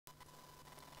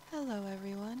Hello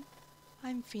everyone,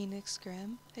 I'm Phoenix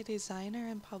Grimm, a designer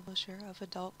and publisher of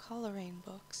adult coloring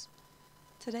books.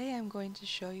 Today I'm going to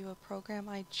show you a program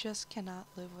I just cannot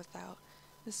live without.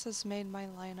 This has made my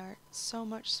line art so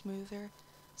much smoother,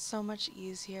 so much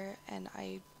easier, and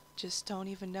I just don't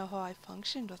even know how I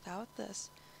functioned without this.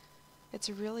 It's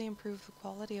really improved the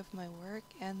quality of my work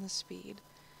and the speed.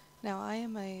 Now I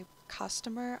am a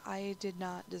customer. I did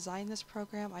not design this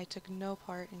program. I took no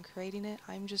part in creating it.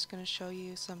 I'm just going to show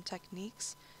you some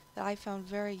techniques that I found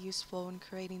very useful when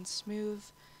creating smooth,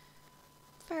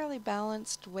 fairly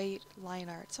balanced weight line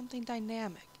art, something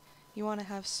dynamic. You want to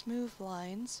have smooth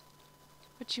lines,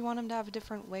 but you want them to have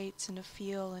different weights and a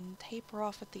feel and taper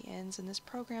off at the ends, and this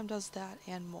program does that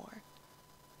and more.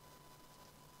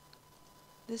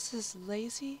 This is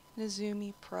Lazy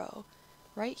Nezumi Pro.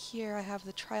 Right here I have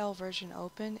the trial version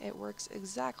open. It works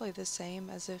exactly the same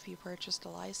as if you purchased a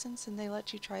license, and they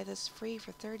let you try this free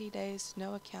for 30 days,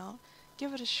 no account.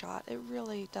 Give it a shot. It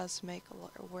really does make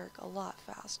work a lot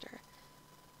faster.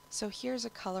 So here's a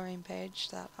coloring page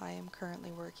that I am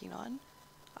currently working on.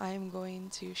 I am going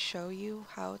to show you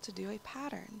how to do a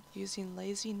pattern using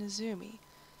Lazy Nezumi.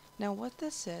 Now what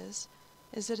this is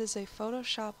it is a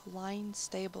Photoshop line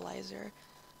stabilizer.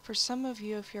 For some of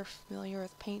you, if you're familiar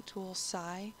with Paint Tool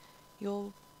Psi,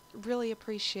 you'll really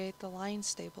appreciate the line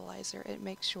stabilizer. It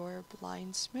makes your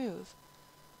lines smooth.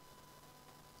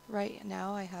 Right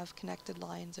now I have connected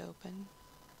lines open.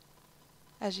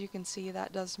 As you can see,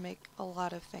 that does make a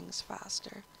lot of things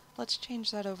faster. Let's change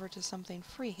that over to something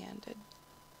free-handed.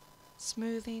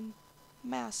 Smoothing,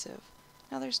 massive.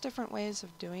 Now there's different ways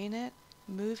of doing it.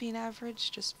 Moving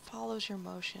average just follows your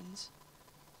motions.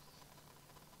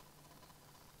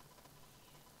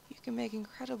 You can make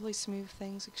incredibly smooth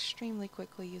things extremely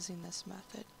quickly using this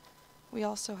method. We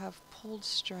also have pulled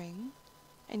string,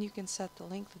 and you can set the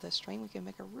length of the string. We can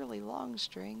make a really long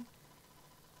string,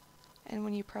 and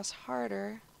when you press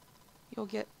harder, you'll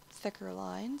get thicker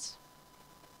lines.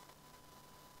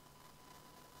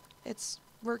 It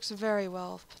works very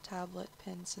well with tablet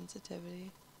pen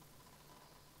sensitivity.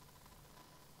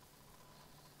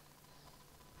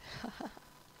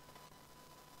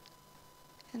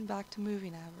 And back to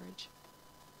moving average.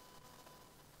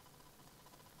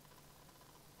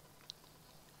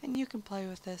 And you can play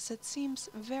with this. It seems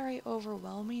very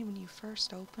overwhelming when you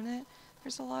first open it.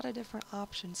 There's a lot of different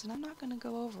options, and I'm not going to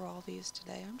go over all these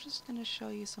today. I'm just going to show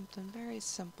you something very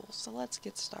simple. So let's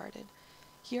get started.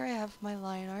 Here I have my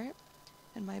line art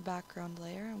and my background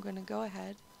layer. I'm going to go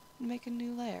ahead and make a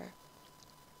new layer.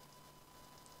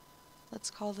 Let's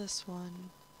call this one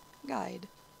Guide.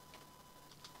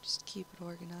 Just keep it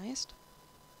organized.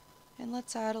 And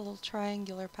let's add a little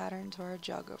triangular pattern to our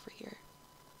jug over here.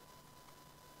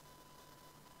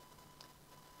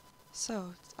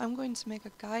 So, I'm going to make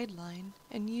a guideline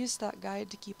and use that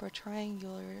guide to keep our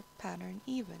triangular pattern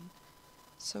even.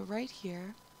 So right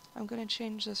here, I'm going to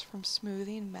change this from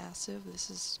smoothing, massive, this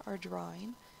is our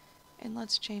drawing, and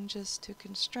let's change this to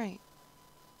constraint,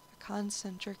 a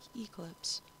concentric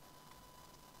ellipse.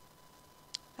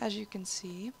 As you can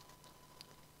see,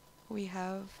 we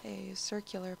have a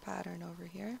circular pattern over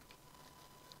here.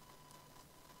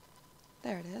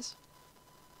 There it is.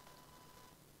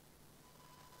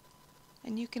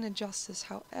 And you can adjust this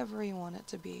however you want it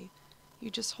to be. You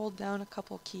just hold down a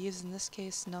couple keys, in this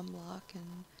case numlock,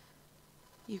 and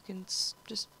you can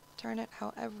just turn it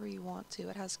however you want to.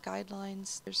 It has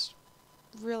guidelines. There's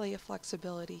really a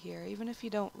flexibility here. Even if you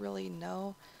don't really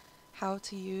know how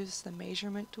to use the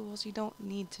measurement tools, you don't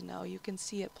need to know. You can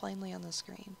see it plainly on the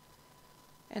screen.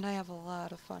 And I have a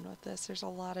lot of fun with this. There's a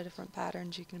lot of different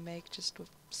patterns you can make just with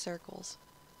circles.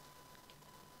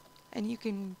 And you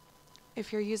can,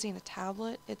 if you're using a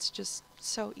tablet, it's just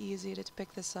so easy to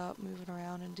pick this up, move it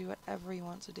around, and do whatever you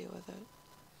want to do with it.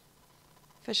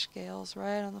 Fish scales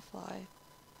right on the fly.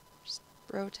 Just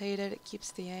rotate it, it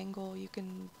keeps the angle. You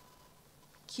can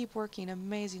keep working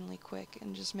amazingly quick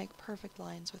and just make perfect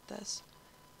lines with this.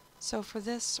 So for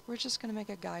this, we're just going to make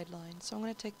a guideline. So I'm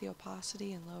going to take the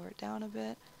opacity and lower it down a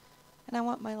bit. And I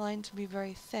want my line to be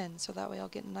very thin, so that way I'll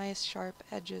get nice sharp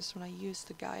edges when I use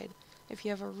the guide. If you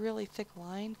have a really thick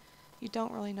line, you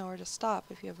don't really know where to stop.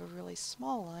 If you have a really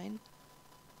small line,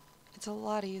 it's a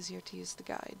lot easier to use the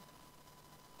guide.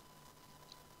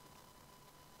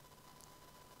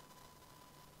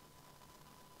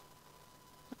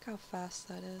 Look how fast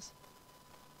that is.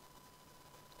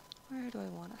 Where do I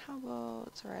want it? How about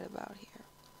it's right about here?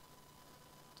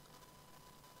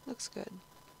 Looks good.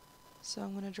 So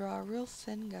I'm going to draw a real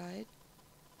thin guide.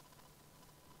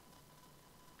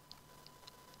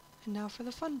 And now for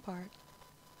the fun part.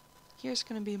 Here's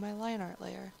going to be my line art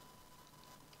layer.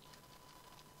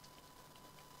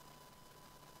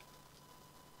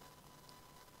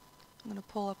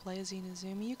 pull up Lazy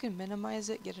Nezumi, you can minimize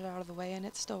it, get it out of the way, and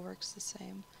it still works the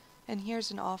same. And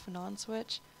here's an off and on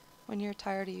switch. When you're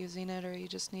tired of using it or you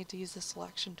just need to use the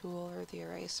selection tool or the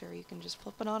eraser, you can just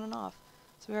flip it on and off.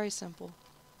 It's very simple.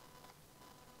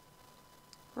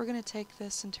 We're going to take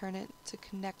this and turn it to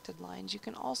connected lines. You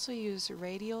can also use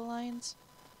radial lines.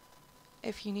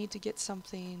 If you need to get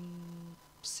something,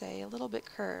 say, a little bit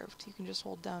curved, you can just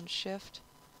hold down Shift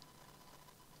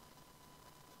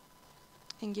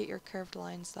and get your curved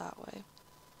lines that way.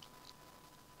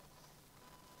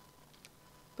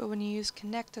 But when you use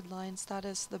connected lines, that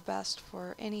is the best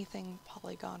for anything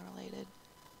polygon related.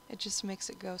 It just makes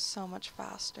it go so much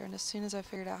faster, and as soon as I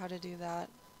figured out how to do that,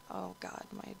 oh god,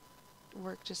 my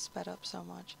work just sped up so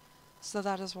much. So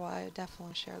that is why I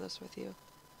definitely share this with you.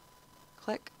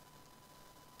 Click.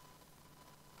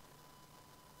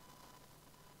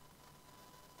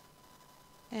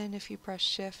 And if you press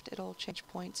Shift, it'll change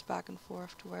points back and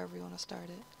forth to wherever you want to start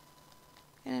it.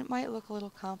 And it might look a little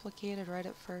complicated right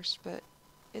at first, but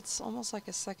it's almost like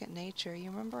a second nature. You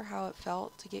remember how it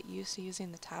felt to get used to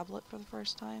using the tablet for the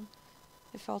first time?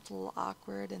 It felt a little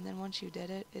awkward, and then once you did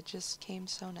it, it just came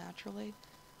so naturally.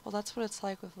 Well, that's what it's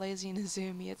like with Lazy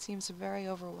Nezumi. It seems very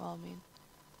overwhelming.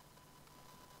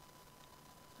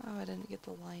 Oh, I didn't get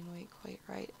the line weight quite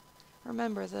right.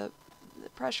 Remember, the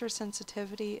pressure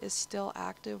sensitivity is still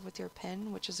active with your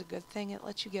pen, which is a good thing. It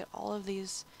lets you get all of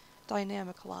these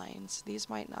dynamic lines. These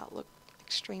might not look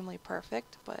extremely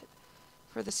perfect, but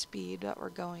for the speed that we're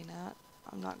going at,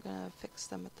 I'm not going to fix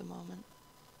them at the moment.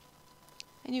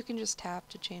 And you can just tap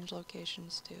to change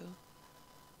locations too.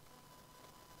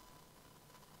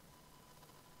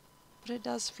 But it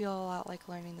does feel a lot like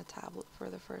learning the tablet for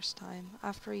the first time.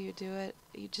 After you do it,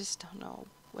 you just don't know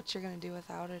what you're going to do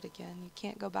without it again. You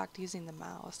can't go back to using the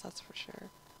mouse, that's for sure.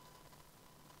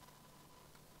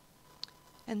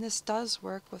 And this does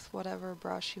work with whatever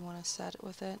brush you want to set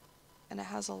with it. And it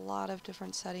has a lot of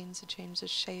different settings to change the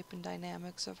shape and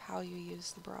dynamics of how you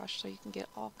use the brush, so you can get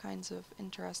all kinds of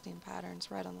interesting patterns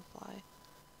right on the fly.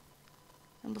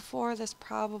 And before, this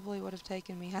probably would have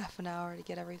taken me half an hour to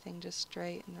get everything just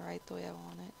straight and right the way I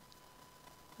want it.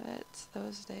 But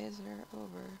those days are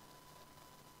over.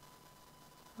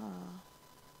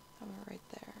 Have it right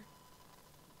there.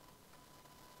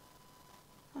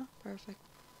 Oh, perfect.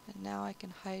 And now I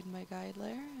can hide my guide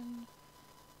layer and,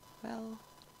 well,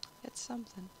 it's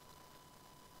something.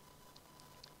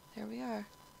 There we are.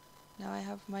 Now I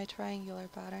have my triangular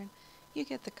pattern. You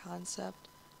get the concept.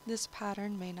 This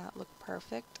pattern may not look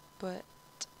perfect, but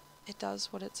it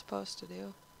does what it's supposed to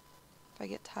do. If I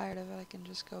get tired of it, I can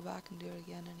just go back and do it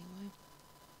again anyway.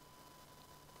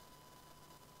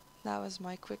 That was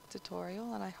my quick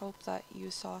tutorial, and I hope that you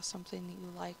saw something that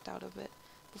you liked out of it.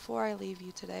 Before I leave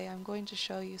you today, I'm going to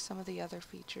show you some of the other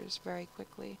features very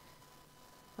quickly.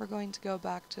 We're going to go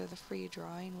back to the free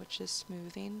drawing, which is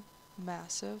smoothing,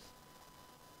 massive,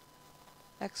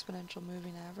 exponential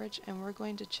moving average, and we're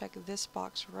going to check this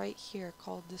box right here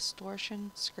called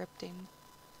distortion scripting.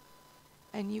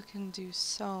 And you can do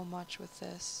so much with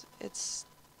this. It's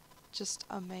just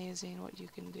amazing what you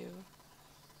can do.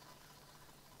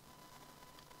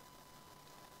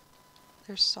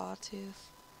 There's Sawtooth.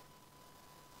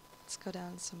 Let's go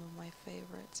down to some of my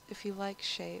favorites. If you like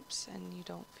shapes and you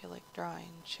don't feel like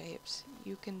drawing shapes,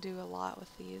 you can do a lot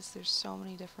with these. There's so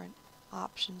many different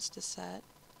options to set.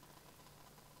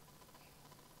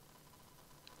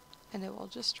 And it will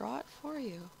just draw it for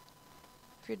you.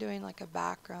 If you're doing like a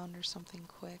background or something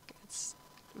quick, it's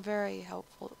very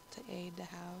helpful to aid to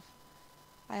have.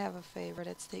 I have a favorite,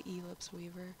 it's the Ellipse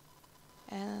Weaver.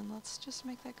 And let's just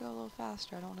make that go a little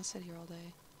faster. I don't want to sit here all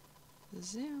day.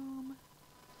 Zoom.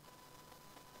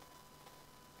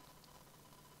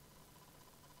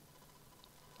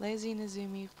 Lazy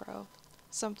Nezumi Pro.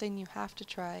 Something you have to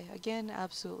try. Again,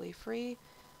 absolutely free.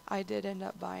 I did end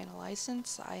up buying a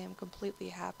license. I am completely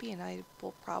happy, and I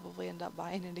will probably end up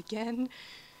buying it again.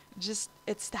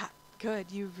 It's that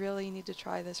good. You really need to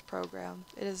try this program.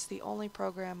 It is the only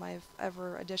program I've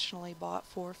ever additionally bought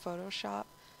for Photoshop,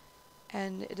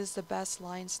 and it is the best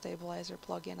line stabilizer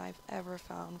plugin I've ever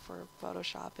found for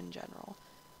Photoshop in general.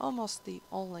 Almost the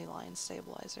only line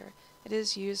stabilizer. It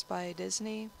is used by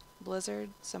Disney, Blizzard,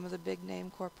 some of the big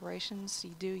name corporations.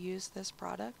 You do use this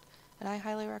product, and I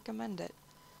highly recommend it.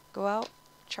 Go out,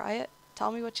 try it,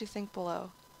 tell me what you think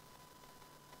below.